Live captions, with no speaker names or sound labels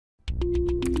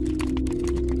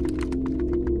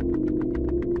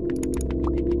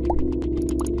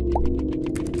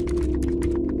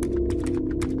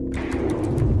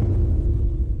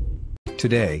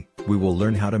Today, we will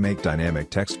learn how to make dynamic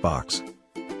text box.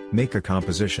 Make a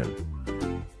composition.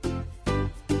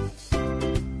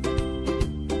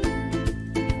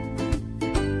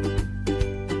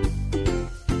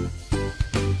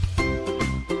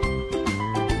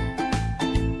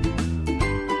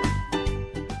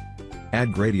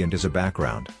 Add gradient as a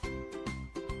background.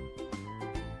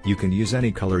 You can use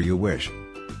any color you wish.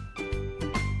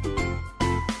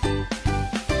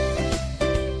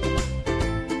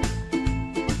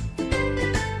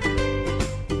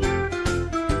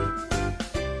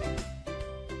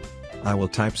 I will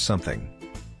type something.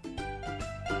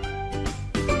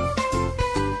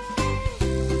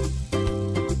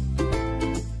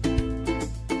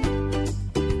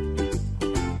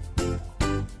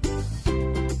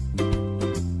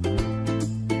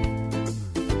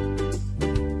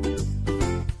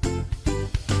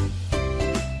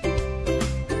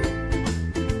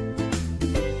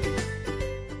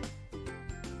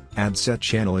 Add set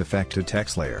channel effect to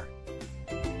text layer.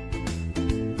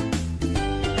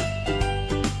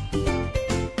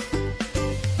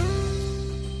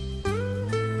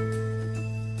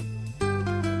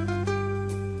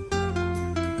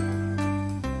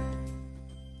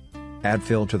 Add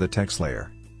fill to the text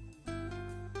layer.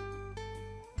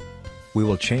 We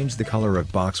will change the color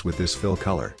of box with this fill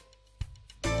color.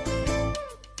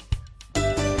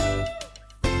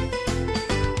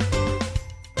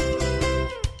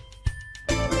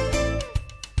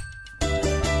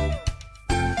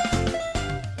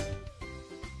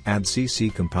 Add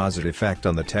CC composite effect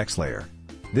on the text layer.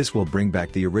 This will bring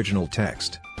back the original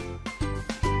text.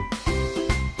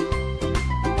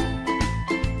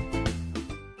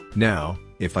 Now,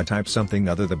 if I type something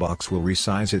other, the box will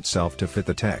resize itself to fit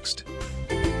the text.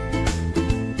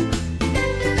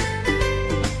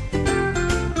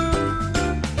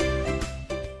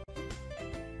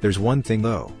 There's one thing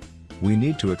though. We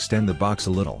need to extend the box a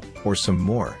little, or some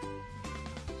more.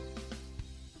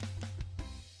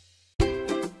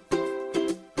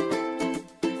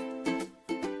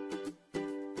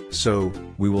 So,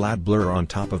 we will add blur on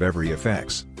top of every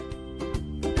effects.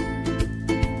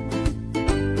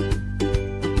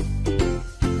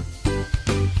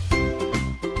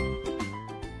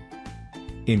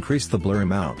 Increase the blur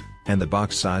amount, and the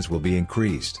box size will be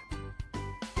increased.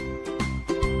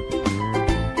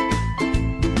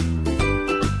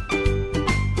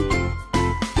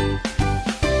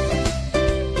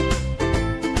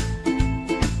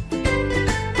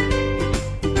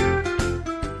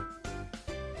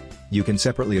 You can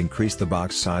separately increase the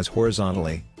box size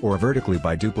horizontally, or vertically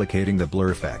by duplicating the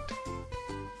blur effect.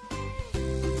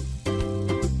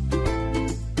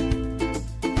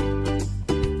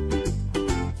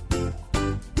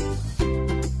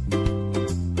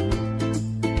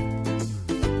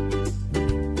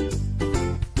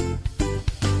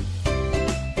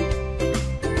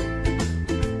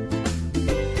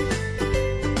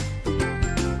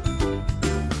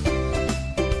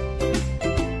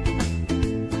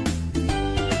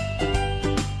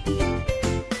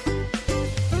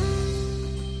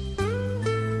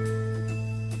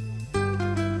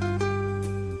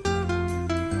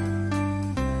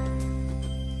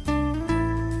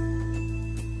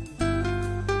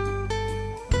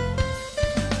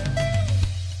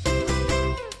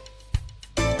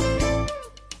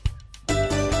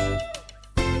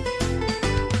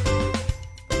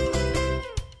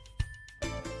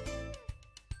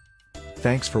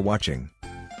 Thanks for watching.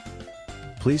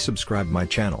 Please subscribe my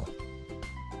channel.